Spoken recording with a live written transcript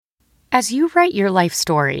As you write your life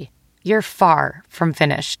story, you're far from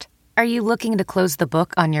finished. Are you looking to close the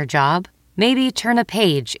book on your job? Maybe turn a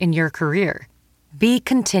page in your career? Be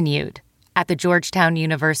continued at the Georgetown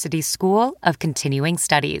University School of Continuing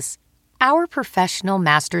Studies. Our professional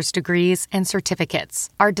master's degrees and certificates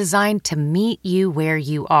are designed to meet you where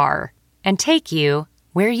you are and take you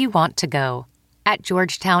where you want to go. At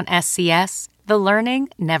Georgetown SCS, the learning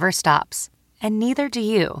never stops, and neither do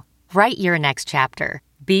you. Write your next chapter.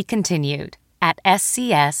 Be continued at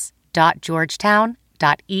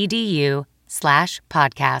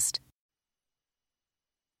scs.georgetown.edu/podcast.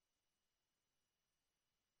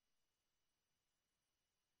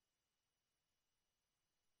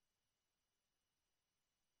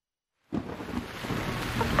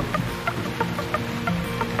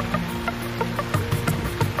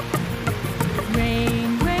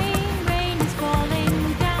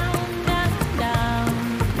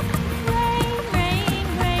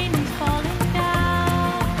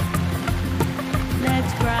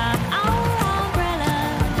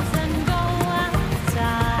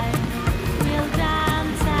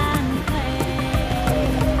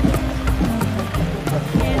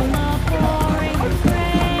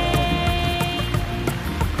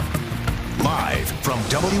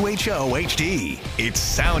 WHO HD, it's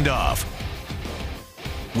Sound Off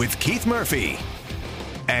with Keith Murphy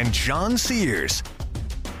and John Sears,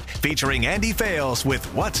 featuring Andy Fales with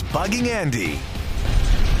What's Bugging Andy.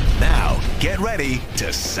 Now, get ready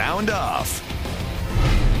to sound off.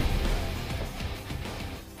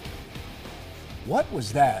 What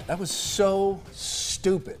was that? That was so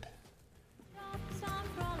stupid.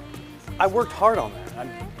 I worked hard on that. I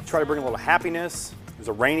tried to bring a little happiness. It was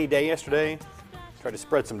a rainy day yesterday. Tried to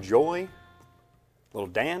spread some joy, a little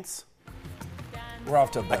dance. We're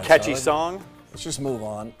off to a bad catchy start. song. Let's just move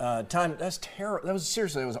on. That's terrible. That was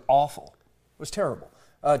seriously, it was awful. It was terrible.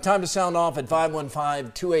 Time to sound off at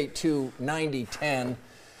 515-282-9010.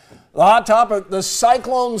 The hot topic, the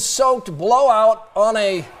cyclone-soaked blowout on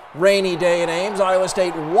a rainy day in Ames. Iowa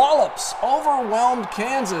State wallops overwhelmed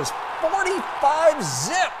Kansas,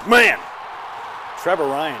 45-zip. Man! Trevor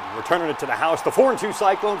Ryan returning it to the house. The 4-2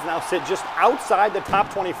 Cyclones now sit just outside the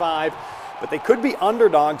top 25, but they could be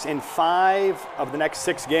underdogs in 5 of the next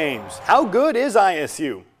 6 games. How good is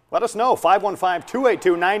ISU? Let us know.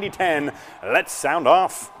 515-282-9010. Let's sound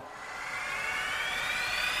off.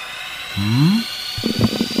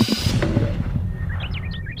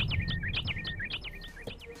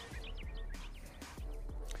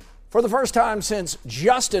 For the first time since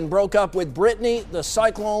Justin broke up with Brittany, the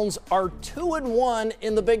Cyclones are 2-1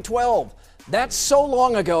 in the Big 12. That's so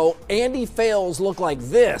long ago, Andy Fales looked like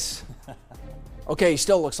this. Okay, he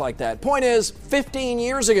still looks like that. Point is, 15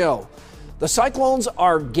 years ago, the Cyclones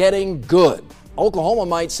are getting good. Oklahoma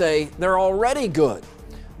might say they're already good.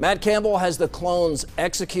 Matt Campbell has the Clones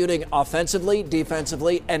executing offensively,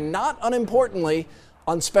 defensively, and not unimportantly,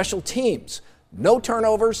 on special teams. No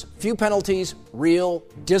turnovers, few penalties, real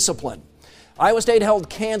discipline. Iowa State held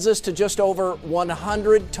Kansas to just over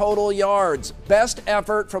 100 total yards. Best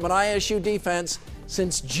effort from an ISU defense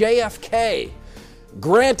since JFK.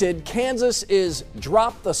 Granted, Kansas is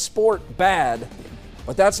drop the sport bad,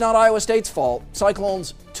 but that's not Iowa State's fault.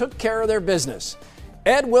 Cyclones took care of their business.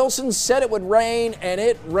 Ed Wilson said it would rain, and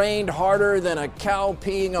it rained harder than a cow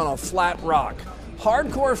peeing on a flat rock.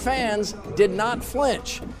 Hardcore fans did not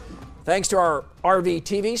flinch. Thanks to our RV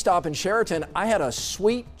TV stop in Sheraton, I had a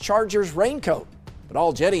sweet Chargers raincoat, but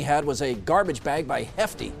all Jenny had was a garbage bag by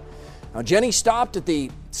Hefty. Now, Jenny stopped at the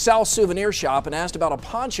South Souvenir Shop and asked about a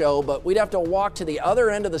poncho, but we'd have to walk to the other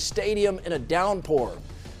end of the stadium in a downpour.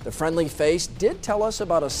 The friendly face did tell us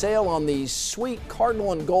about a sale on these sweet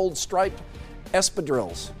cardinal and gold striped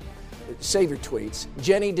espadrilles. Save your tweets.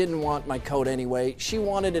 Jenny didn't want my coat anyway. She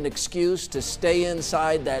wanted an excuse to stay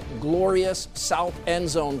inside that glorious South End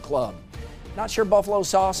Zone club. Not sure buffalo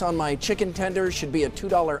sauce on my chicken tenders should be a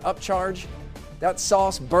 $2 upcharge. That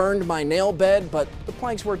sauce burned my nail bed, but the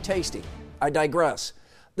planks were tasty. I digress.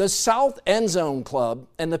 The South End Zone Club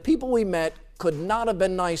and the people we met could not have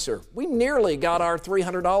been nicer. We nearly got our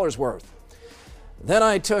 $300 worth. Then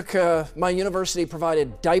I took my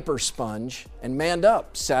university-provided diaper sponge and manned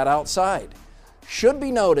up, sat outside. Should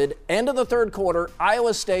be noted, end of the third quarter,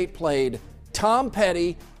 Iowa State played Tom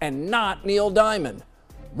Petty and not Neil Diamond.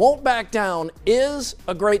 Won't Back Down is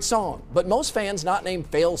a great song, but most fans not named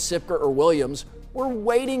Fales, Sipker, or Williams were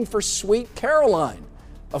waiting for Sweet Caroline.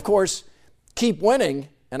 Of course, keep winning,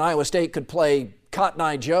 and Iowa State could play Cotton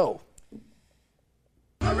Eye Joe.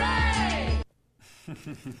 Hooray!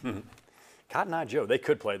 Cotton Eye Joe, they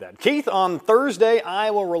could play that. Keith, on Thursday,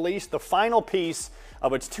 Iowa released the final piece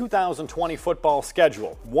of its 2020 football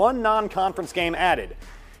schedule. One non-conference game added,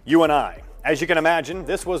 UNI. As you can imagine,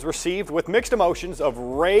 this was received with mixed emotions of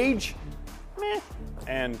rage, meh,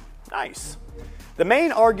 and nice. The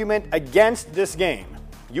main argument against this game,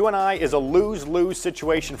 UNI is a lose-lose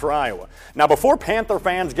situation for Iowa. Now, before Panther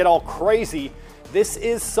fans get all crazy, this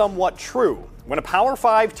is somewhat true. When a Power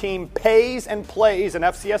 5 team pays and plays an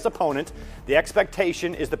FCS opponent, the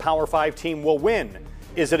expectation is the Power 5 team will win.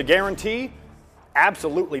 Is it a guarantee?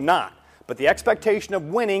 Absolutely not. But the expectation of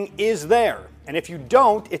winning is there. And if you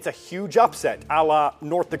don't, it's a huge upset, a la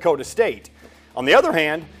North Dakota State. On the other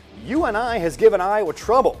hand, UNI has given Iowa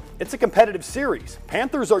trouble. It's a competitive series.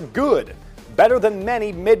 Panthers are good, better than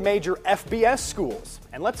many mid-major FBS schools.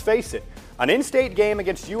 And let's face it, an in-state game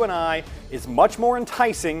against UNI is much more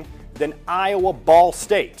enticing than Iowa Ball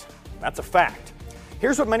State. That's a fact.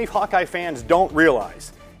 Here's what many Hawkeye fans don't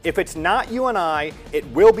realize. If it's not UNI, it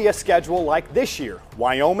will be a schedule like this year,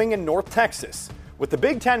 Wyoming and North Texas. With the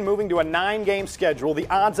Big Ten moving to a 9-game schedule, the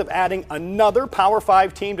odds of adding another Power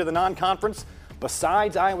 5 team to the non-conference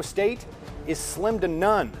besides Iowa State is slim to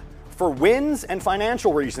none. For wins and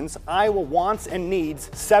financial reasons, Iowa wants and needs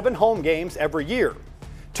 7 home games every year.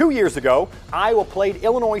 2 years ago, Iowa played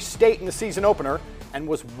Illinois State in the season opener and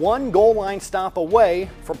was 1 goal line stop away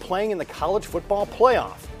from playing in the college football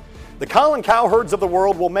playoff. The Colin Cowherds of the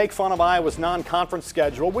world will make fun of Iowa's non-conference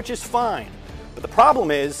schedule, which is fine. But the problem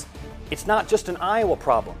is, it's not just an Iowa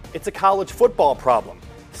problem. It's a college football problem.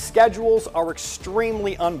 Schedules are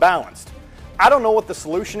extremely unbalanced. I don't know what the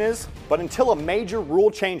solution is, but until a major rule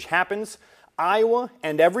change happens, Iowa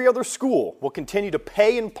and every other school will continue to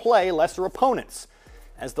pay and play lesser opponents.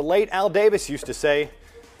 As the late Al Davis used to say,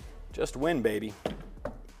 just win, baby.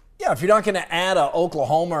 Yeah, if you're not going to add a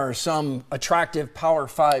Oklahoma or some attractive Power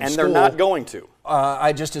 5 school. And they're not going to.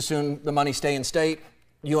 I just assume the money stay in state.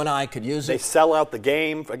 UNI could use it. They sell out the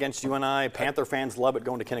game against UNI. Panther fans love it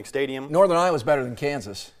going to Kinnick Stadium. Northern Iowa's better than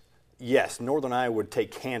Kansas. Yes, Northern Iowa would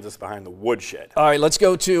take Kansas behind the woodshed. All right, let's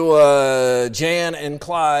go to Jan and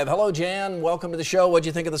Clive. Hello, Jan. Welcome to the show. What did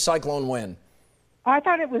you think of the Cyclone win? I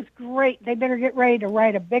thought it was great. They better get ready to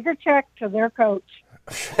write a bigger check to their coach.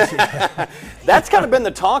 That's kind of been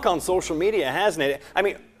the talk on social media, hasn't it? I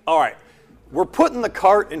mean, all right, we're putting the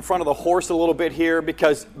cart in front of the horse a little bit here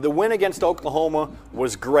because the win against Oklahoma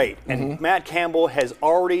was great. And Matt Campbell has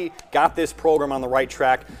already got this program on the right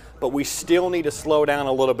track, but we still need to slow down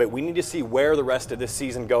a little bit. We need to see where the rest of this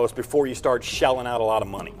season goes before you start shelling out a lot of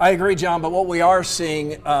money. I agree, John, but what we are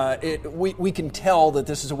seeing, we can tell that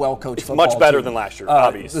this is a well-coached football team. Much better team. than last year,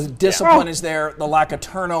 obviously. The discipline is there, the lack of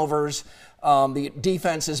turnovers. The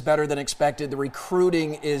defense is better than expected. The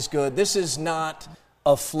recruiting is good. This is not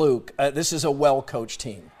a fluke. This is a well-coached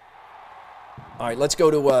team. All right, let's go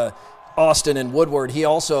to Austin and Woodward. He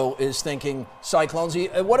also is thinking Cyclones.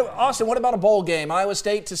 Austin, what about a bowl game? Iowa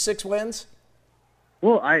State to 6 wins?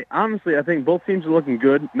 Well, I think both teams are looking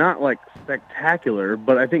good. Not like spectacular,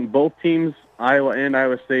 but I think both teams, Iowa and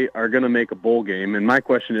Iowa State, are going to make a bowl game. And my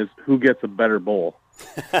question is, who gets a better bowl?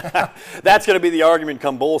 That's going to be the argument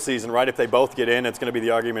come bowl season, right? If they both get in, it's going to be the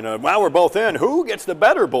argument of, well, we're both in. Who gets the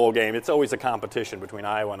better bowl game? It's always a competition between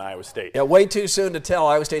Iowa and Iowa State. Yeah, way too soon to tell.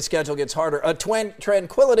 Iowa State's schedule gets harder.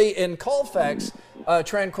 Tranquility in Colfax.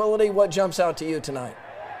 Tranquility, what jumps out to you tonight?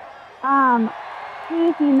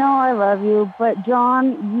 Keith, you know I love you, but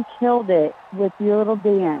John, you killed it with your little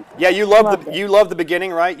dance. Yeah, you love the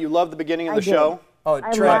beginning, right? You love the beginning of the show. Oh,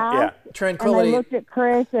 Tranquility. And I looked at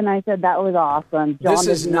Chris and I said that was awesome. John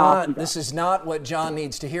this is not what John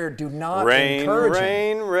needs to hear. Do not encourage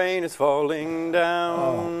him. Rain is falling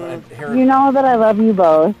down. You know that I love you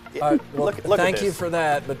both. Look thank you for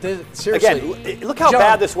that. But seriously, again, look how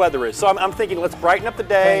bad this weather is. So I'm thinking, let's brighten up the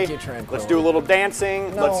day. Thank you, Tranquility. Let's do a little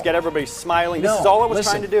dancing. No. Let's get everybody smiling. This is all I was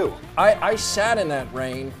trying to do. I sat in that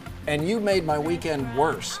rain, and you made my weekend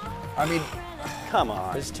worse. I mean, come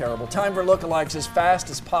on. It's terrible. Time for lookalikes as fast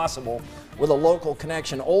as possible with a local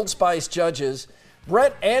connection. Old Spice judges.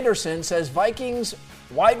 Brett Anderson says Vikings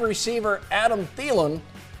wide receiver Adam Thielen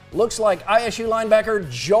looks like ISU linebacker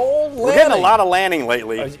Joel Lanning. We're getting a lot of Lanning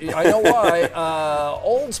lately. I know why.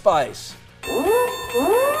 Old Spice.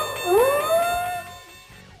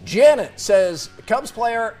 Janet says Cubs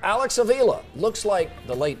player Alex Avila looks like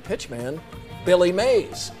the late pitchman Billy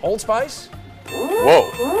Mays. Old Spice? Whoa,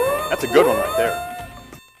 that's a good one right there.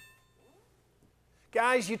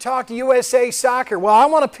 Guys, you talk to USA Soccer. Well, I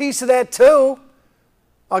want a piece of that too.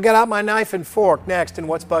 I'll get out my knife and fork next in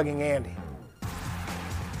What's Bugging Andy.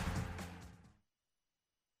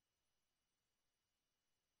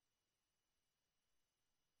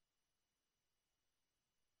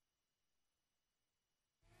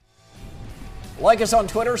 Like us on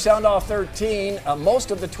Twitter, SoundOff13. Most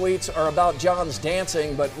of the tweets are about John's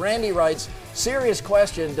dancing, but Randy writes, serious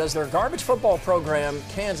question, does their garbage football program,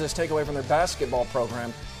 Kansas, take away from their basketball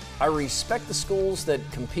program? I respect the schools that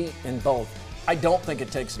compete in both. I don't think it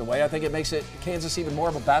takes it away. I think it makes Kansas even more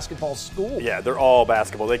of a basketball school. Yeah, they're all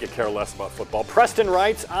basketball. They could care less about football. Preston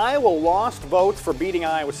writes, Iowa lost votes for beating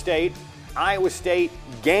Iowa State. Iowa State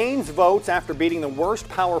gains votes after beating the worst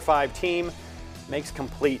Power 5 team. Makes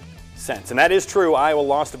complete sense. And that is true. Iowa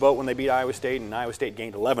lost a vote when they beat Iowa State, and Iowa State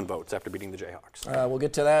gained 11 votes after beating the Jayhawks. We'll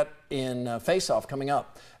get to that in Face-Off coming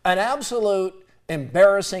up. An absolute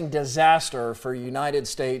embarrassing disaster for United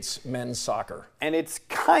States men's soccer. And it's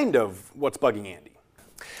kind of what's bugging Andy.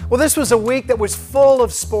 Well, this was a week that was full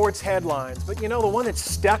of sports headlines, but the one that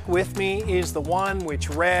stuck with me is the one which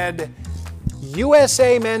read,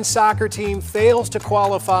 USA men's soccer team fails to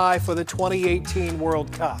qualify for the 2018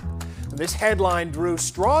 World Cup. This headline drew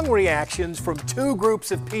strong reactions from two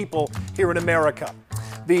groups of people here in America.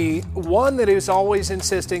 The one that is always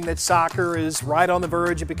insisting that soccer is right on the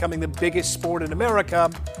verge of becoming the biggest sport in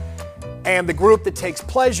America, and the group that takes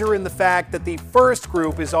pleasure in the fact that the first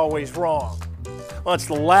group is always wrong. Well, it's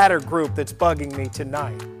the latter group that's bugging me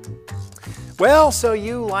tonight. Well, so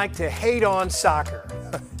you like to hate on soccer.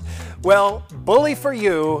 Well, bully for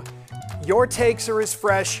you, your takes are as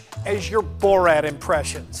fresh as your Borat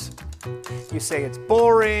impressions. You say it's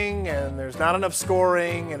boring and there's not enough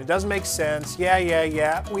scoring and it doesn't make sense.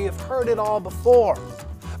 Yeah. We have heard it all before.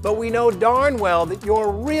 But we know darn well that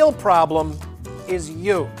your real problem is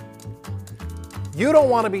you. You don't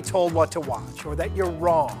want to be told what to watch, or that you're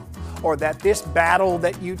wrong, or that this battle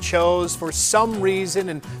that you chose for some reason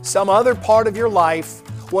in some other part of your life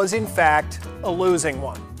was in fact a losing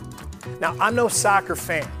one. Now, I'm no soccer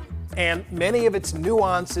fan, and many of its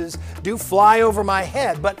nuances do fly over my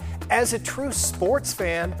head, but as a true sports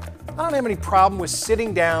fan, I don't have any problem with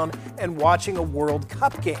sitting down and watching a World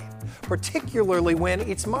Cup game, particularly when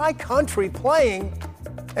it's my country playing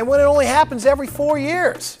and when it only happens every 4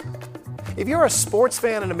 years. If you're a sports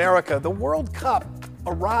fan in America, the World Cup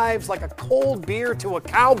arrives like a cold beer to a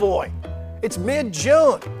cowboy. It's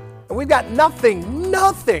mid-June, and we've got nothing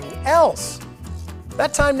else.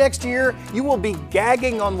 That time next year, you will be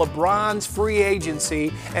gagging on LeBron's free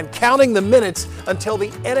agency and counting the minutes until the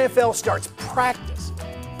NFL starts practice.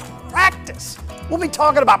 Practice! We'll be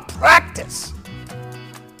talking about practice.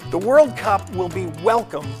 The World Cup will be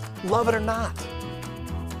welcome, love it or not.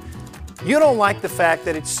 You don't like the fact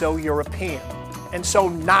that it's so European and so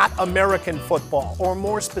not American football, or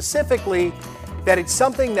more specifically, that it's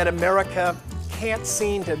something that America can't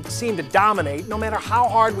seem to dominate no matter how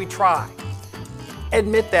hard we try.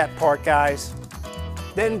 Admit that part, guys.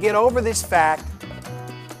 Then get over this fact.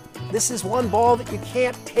 This is one ball that you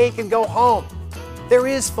can't take and go home. There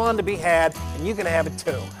is fun to be had, and you can have it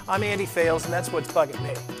too. I'm Andy Fales, and that's what's bugging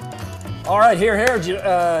me. All right, here,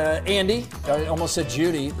 Andy. I almost said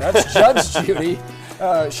Judy. That's Judge Judy.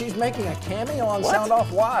 She's making a cameo on Sound Off.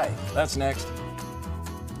 Why? That's next.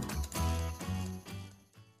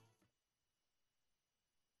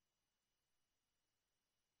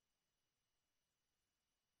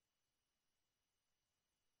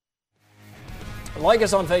 Like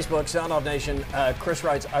us on Facebook, Sound Off Nation. Chris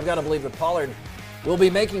writes, I've got to believe that Pollard will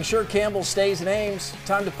be making sure Campbell stays in Ames.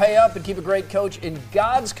 Time to pay up and keep a great coach in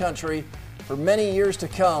God's country for many years to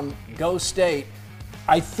come. Go State.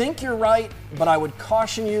 I think you're right, but I would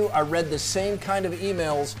caution you. I read the same kind of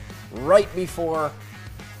emails right before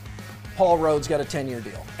Paul Rhodes got a 10-year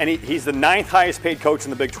deal. And he's the 9th highest paid coach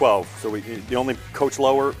in the Big 12, so the only coach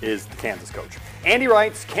lower is the Kansas coach. Andy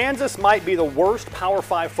writes, Kansas might be the worst Power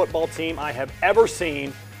 5 football team I have ever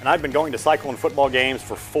seen, and I've been going to Cyclone football games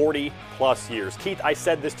for 40-plus years. Keith, I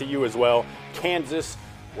said this to you as well. Kansas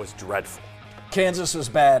was dreadful. Kansas was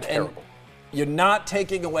bad. Terrible. And you're not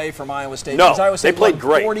taking away from Iowa State. No, Iowa State they played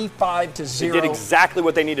great. 45-0. They did exactly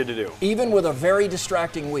what they needed to do. Even with a very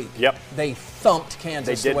distracting week. Yep. They thumped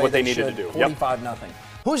Kansas They did the way what they needed to do. 45-0.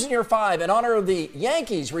 Who's in your 5? In honor of the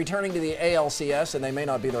Yankees returning to the ALCS, and they may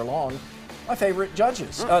not be there long, my favorite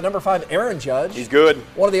judges. Number 5, Aaron Judge. He's good.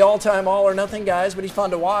 One of the all-time all-or-nothing guys, but he's fun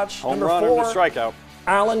to watch. Home Number run 4, and a strikeout.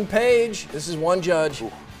 Alan Page. This is one judge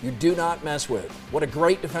you do not mess with. What a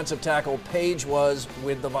great defensive tackle Page was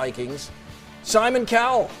with the Vikings. Simon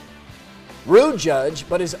Cowell. Rude judge,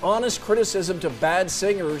 but his honest criticism to bad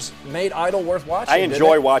singers made Idol worth watching. I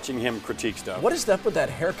enjoy watching him critique stuff. What is that with that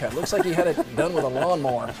haircut? Looks like he had it done with a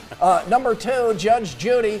lawnmower. Number 2, Judge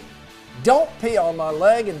Judy. Don't pee on my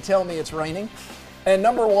leg and tell me it's raining. And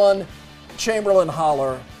number 1, Chamberlain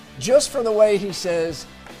Holler, just for the way he says,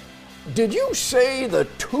 did you say the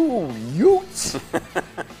 2 Utes?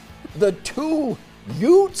 The two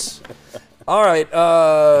Utes? All right,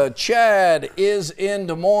 Chad is in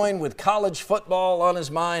Des Moines with college football on his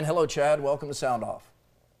mind. Hello, Chad. Welcome to Sound Off.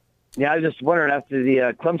 Yeah, I was just wondering, after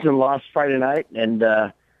the Clemson loss Friday night and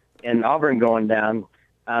Auburn going down,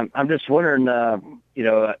 I'm just wondering,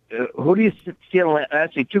 who do you see on –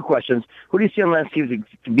 actually, two questions. Who do you see on the last team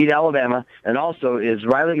to beat Alabama? And also, is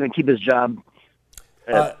Riley going to keep his job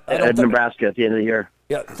at Nebraska at the end of the year?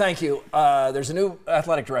 Yeah, thank you. There's a new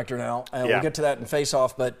athletic director now, and we'll get to that in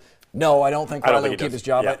face-off, but no, I don't think Riley will keep his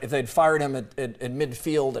job. Yeah. If they'd fired him at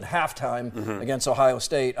midfield at halftime against Ohio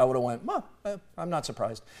State, I would have went, well, I'm not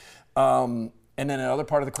surprised. And then another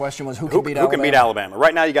part of the question was who can beat Alabama? Who can beat Alabama?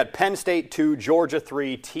 Right now you got Penn State 2, Georgia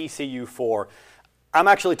 3, TCU 4. I'm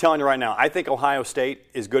actually telling you right now, I think Ohio State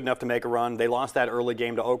is good enough to make a run. They lost that early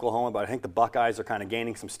game to Oklahoma, but I think the Buckeyes are kind of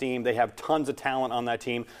gaining some steam. They have tons of talent on that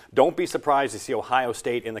team. Don't be surprised to see Ohio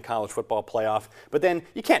State in the college football playoff. But then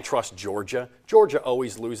you can't trust Georgia. Georgia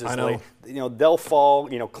always loses. I know. They'll fall.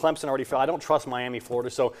 Clemson already fell. I don't trust Miami, Florida.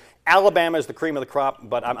 So Alabama is the cream of the crop,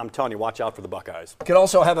 but I'm telling you, watch out for the Buckeyes. Could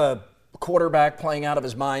also have a quarterback playing out of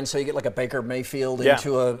his mind, so you get like a Baker Mayfield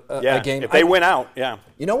into a game. If they win out, yeah.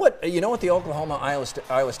 You know what the Oklahoma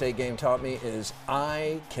Iowa State game taught me is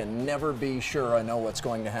I can never be sure I know what's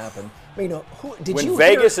going to happen. I mean, when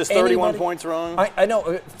Vegas is 31 points wrong? I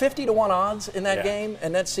know 50-1 odds in that game,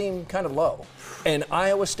 and that seemed kind of low. And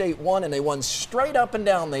Iowa State won, and they won straight up and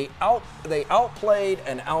down. They outplayed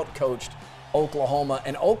and outcoached Oklahoma,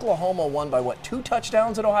 and Oklahoma won by 2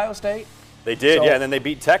 touchdowns at Ohio State? They did, and then they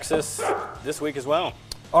beat Texas this week as well.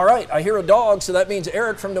 All right, I hear a dog, so that means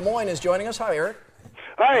Eric from Des Moines is joining us. Hi, Eric.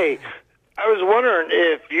 Hi. I was wondering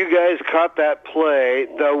if you guys caught that play,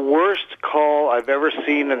 the worst call I've ever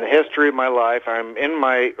seen in the history of my life. I'm in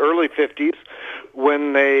my early 50s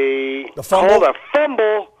when they called a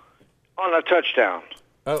fumble on a touchdown.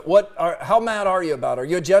 How mad are you about it? Are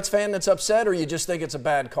you a Jets fan that's upset, or you just think it's a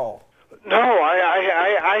bad call? No,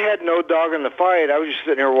 I had no dog in the fight. I was just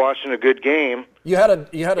sitting here watching a good game. You had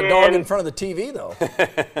a dog in front of the TV, though.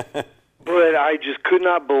 But I just could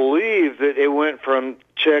not believe that it went from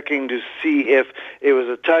checking to see if it was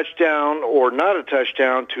a touchdown or not a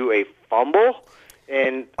touchdown to a fumble.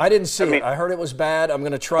 And I didn't see it. I heard it was bad. I'm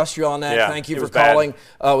going to trust you on that. Yeah, thank you for calling.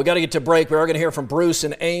 We got to get to break. We are going to hear from Bruce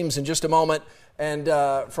and Ames in just a moment. And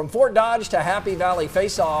from Fort Dodge to Happy Valley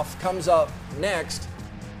Face-Off comes up next.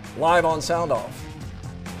 Live on Sound Off.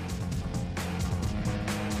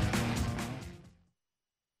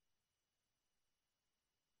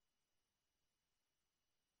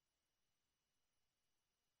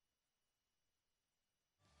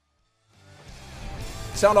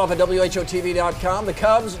 Sound Off at WHOTV.com. The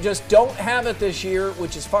Cubs just don't have it this year,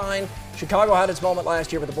 which is fine. Chicago had its moment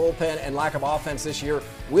last year, but the bullpen and lack of offense this year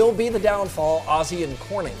will be the downfall. Ozzie and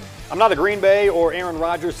Corning. I'm not a Green Bay or Aaron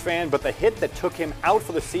Rodgers fan, but the hit that took him out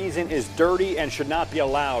for the season is dirty and should not be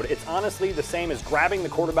allowed. It's honestly the same as grabbing the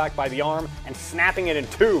quarterback by the arm and snapping it in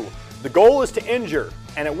two. The goal is to injure,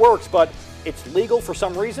 and it works, but it's legal for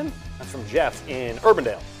some reason. That's from Jeff in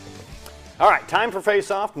Urbandale. All right, time for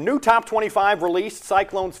face-off. New top 25 released.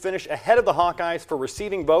 Cyclones finish ahead of the Hawkeyes for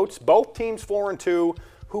receiving votes. Both teams 4-2.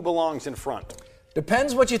 Who belongs in front?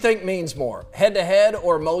 Depends what you think means more, head-to-head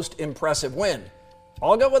or most impressive win.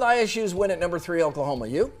 I'll go with ISU's win at number 3, Oklahoma.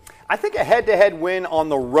 You? I think a head-to-head win on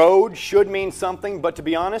the road should mean something, but to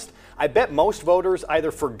be honest, I bet most voters either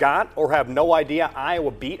forgot or have no idea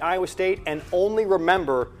Iowa beat Iowa State and only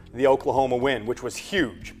remember the Oklahoma win, which was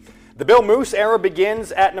huge. The Bill Moose era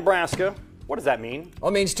begins at Nebraska. What does that mean?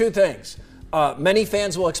 Well, it means two things. Many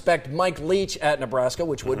fans will expect Mike Leach at Nebraska,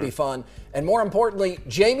 which would be fun. And more importantly,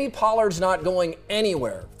 Jamie Pollard's not going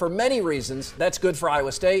anywhere. For many reasons, that's good for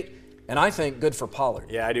Iowa State, and I think good for Pollard.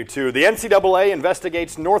 Yeah, I do too. The NCAA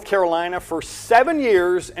investigates North Carolina for 7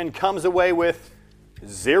 years and comes away with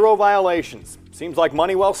 0 violations. Seems like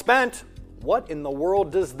money well spent. What in the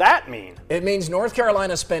world does that mean? It means North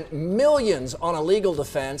Carolina spent millions on a legal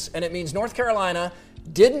defense, and it means North Carolina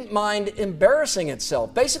didn't mind embarrassing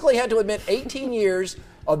itself. Basically had to admit 18 years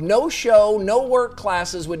of no show, no work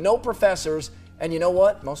classes with no professors. And you know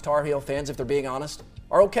what? Most Tar Heel fans, if they're being honest,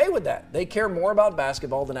 are okay with that. They care more about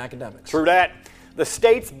basketball than academics. True that. The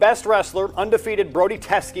state's best wrestler, undefeated Brody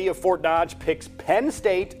Teske of Fort Dodge, picks Penn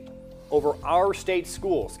State over our state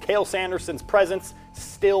schools. Cale Sanderson's presence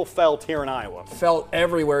still felt here in Iowa. Felt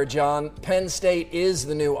everywhere, John. Penn State is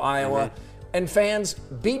the new Iowa. And fans,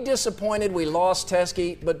 be disappointed we lost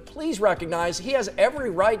Teske, but please recognize he has every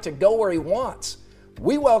right to go where he wants.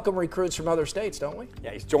 We welcome recruits from other states, don't we?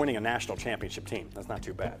 Yeah, he's joining a national championship team. That's not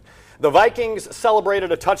too bad. The Vikings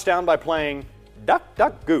celebrated a touchdown by playing Duck,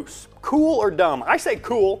 duck, goose. Cool or dumb? I say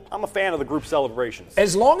cool. I'm a fan of the group celebrations.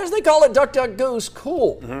 As long as they call it duck, duck, goose,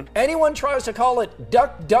 cool. Anyone tries to call it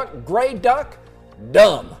duck, duck, gray duck,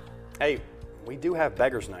 dumb. Hey, we do have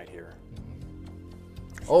Beggars Night here.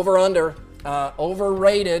 Over, under,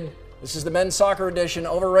 overrated. This is the men's soccer edition,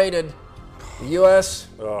 overrated. The U.S.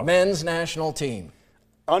 men's national team.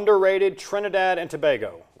 Underrated, Trinidad and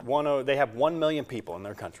Tobago. They have 1 million people in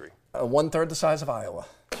their country. 1/3 the size of Iowa.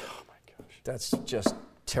 Oh, my gosh. That's just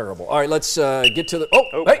terrible. All right, let's get to the...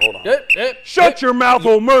 hey, hold on. Shut your mouth,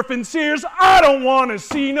 old Murph and Sears. I don't want to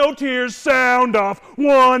see no tears. Sound off.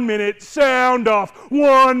 1 minute. Sound off.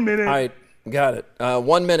 1 minute. All right, got it.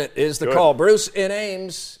 1 minute is the call. Bruce in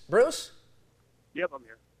Ames. Bruce? Yep, I'm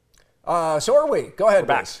here. So are we. Go ahead,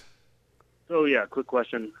 Bruce. So, yeah, quick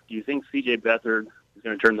question. Do you think C.J. Beathard is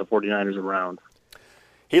going to turn the 49ers around?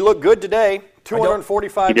 He looked good today.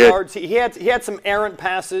 245 yards. He had some errant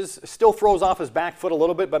passes. Still throws off his back foot a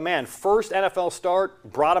little bit, but man, first NFL start,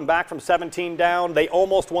 brought him back from 17 down. They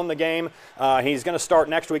almost won the game. He's going to start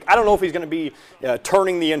next week. I don't know if he's going to be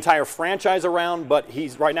turning the entire franchise around, but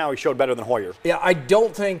right now he showed better than Hoyer. Yeah, I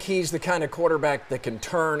don't think he's the kind of quarterback that can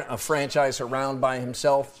turn a franchise around by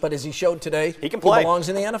himself, but as he showed today, he can play. He belongs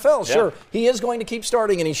in the NFL. Yeah. Sure, he is going to keep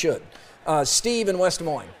starting, and he should. Steve in West Des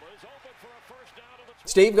Moines.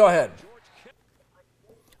 Steve, go ahead.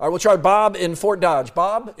 All right, we'll try Bob in Fort Dodge.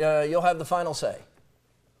 Bob, you'll have the final say.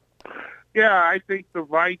 Yeah, I think the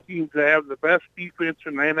Vikings have the best defense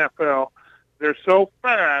in the NFL. They're so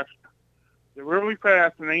fast. They're really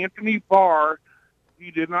fast. And Anthony Barr, he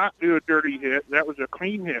did not do a dirty hit. That was a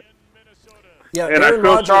clean hit. Yeah, and I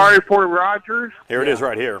feel sorry for Rodgers. Here it is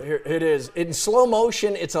right here. Here it is. In slow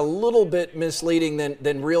motion, it's a little bit misleading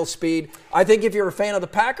than real speed. I think if you're a fan of the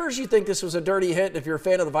Packers, you think this was a dirty hit. If you're a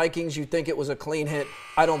fan of the Vikings, you think it was a clean hit.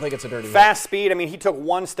 I don't think it's a dirty hit. Fast speed. I mean, he took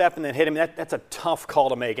one step and then hit him. That's a tough call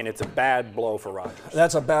to make, and it's a bad blow for Rodgers.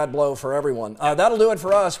 That's a bad blow for everyone. That'll do it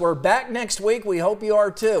for us. We're back next week. We hope you are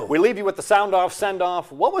too. We leave you with the sound off, send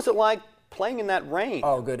off. What was it like playing in that rain?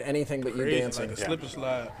 Oh, good. Anything but you dancing. Like a slip and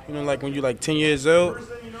slide. You know, like when you're like 10 years old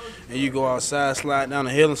and you go outside, slide down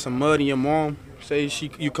the hill in some mud, and your mom say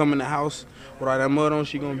you come in the house with all that mud on,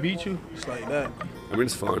 she gonna beat you. It's like that. I mean,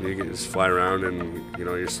 it's fun. You can just fly around and, you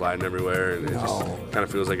know, you're sliding everywhere, and it just kind of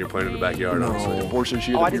feels like you're playing in the backyard, honestly. The horses,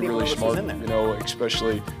 you have to be really smart, you know,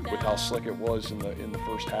 especially with how slick it was in the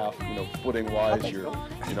first half, you know, footing-wise, it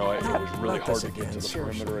was really hard to get to the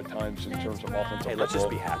perimeter at times in terms of offensive football. Let's just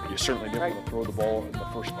be happy. You certainly didn't want to throw the ball in the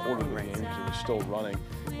first quarter of the game because it was still running.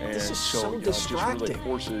 And this is so it distracting. just really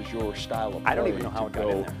forces your style of play I don't even know how it got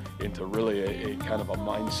in there. into really a kind of a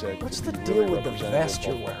mindset. What's the to be deal really with the vest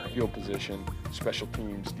you're representative of wearing? Field position, special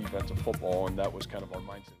teams, defensive football, and that was kind of our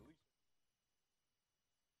mindset.